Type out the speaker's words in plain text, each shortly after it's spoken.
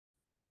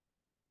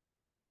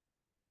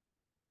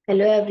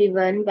Hello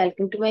everyone,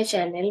 welcome to my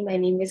channel. My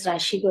name is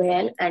Rashi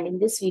Goel and in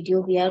this video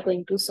we are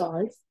going to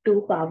solve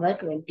 2 power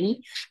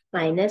 20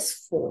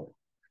 minus 4.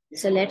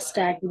 So let's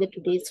start with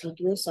today's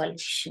video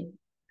solution.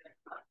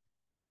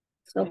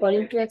 So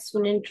according to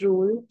exponent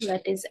rule,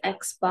 that is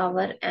x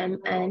power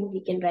mn,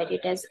 we can write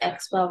it as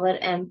x power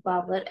m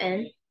power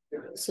n.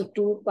 So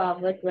 2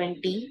 power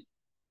 20,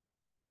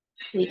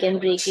 we can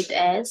break it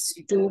as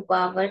 2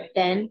 power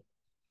 10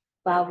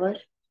 power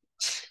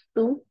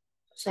 2.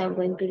 So I'm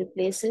going to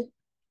replace it.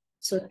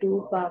 So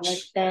 2 power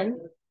 10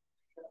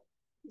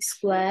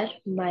 square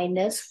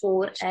minus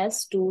 4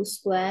 as 2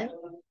 square.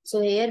 So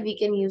here we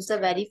can use the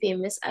very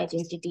famous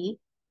identity,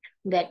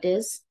 that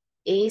is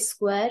a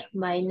square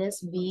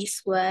minus b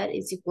square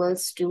is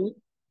equals to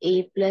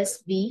a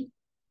plus b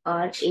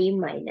or a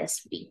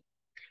minus b.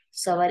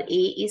 So our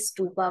a is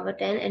 2 power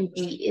 10 and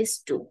b is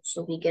 2.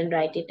 So we can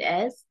write it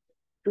as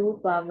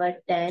 2 power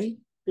 10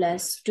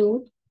 plus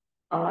 2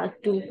 or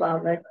 2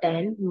 power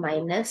 10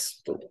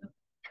 minus 2.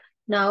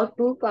 Now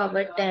 2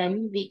 power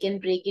 10, we can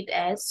break it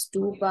as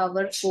 2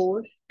 power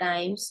 4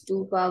 times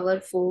 2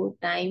 power 4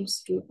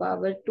 times 2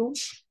 power 2.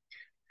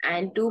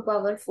 And 2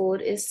 power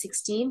 4 is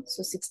 16.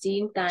 So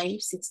 16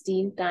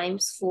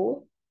 times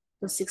 4.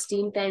 So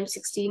 16 times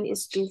 16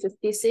 is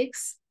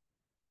 256.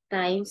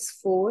 Times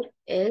 4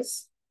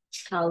 is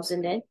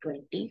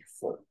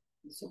 1024.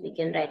 So we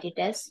can write it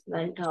as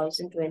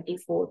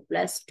 1024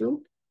 plus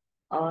 2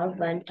 or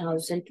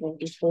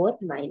 1024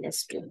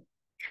 minus 2.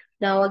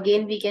 Now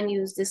again, we can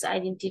use this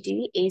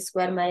identity, a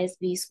square minus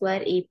b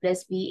square, a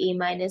plus b, a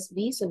minus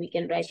b. So we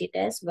can write it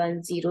as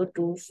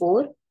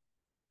 1024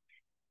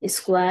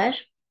 square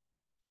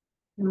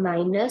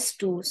minus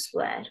 2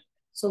 square.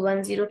 So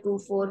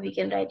 1024, we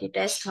can write it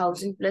as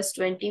 1000 plus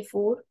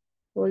 24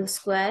 whole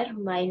square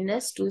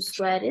minus 2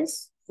 square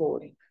is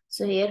 4.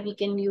 So here we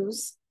can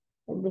use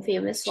the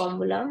famous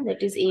formula,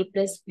 that is a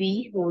plus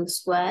b whole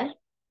square,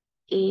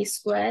 a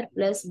square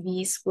plus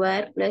b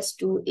square plus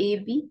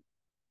 2ab.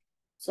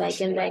 So I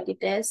can write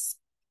it as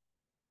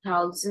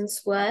 1000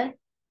 square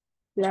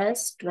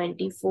plus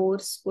 24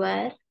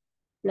 square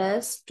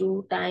plus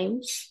 2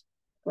 times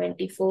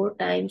 24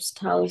 times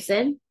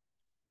 1000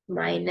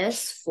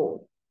 minus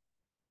 4.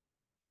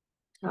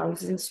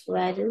 1000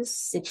 square is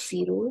 6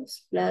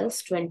 zeros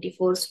plus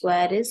 24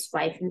 square is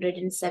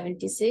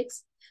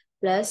 576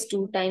 plus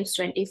 2 times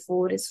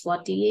 24 is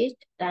 48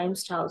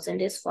 times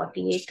 1000 is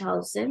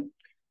 48,000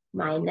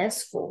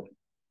 minus 4.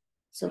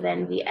 So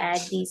when we add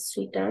these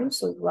three terms,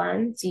 so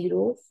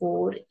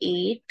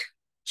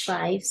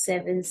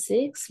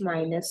 1048,576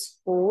 minus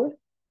 4,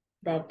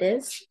 that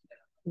is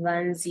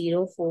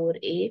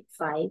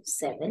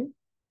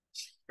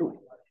 1048,572.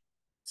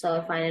 So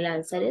our final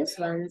answer is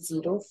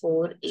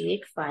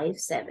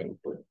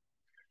 1048,572.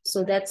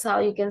 So that's how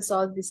you can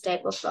solve this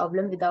type of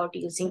problem without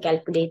using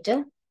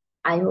calculator.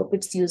 I hope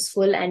it's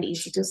useful and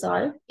easy to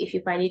solve. If you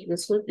find it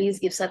useful, please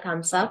give us a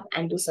thumbs up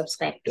and do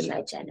subscribe to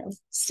my channel.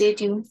 Stay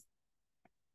tuned.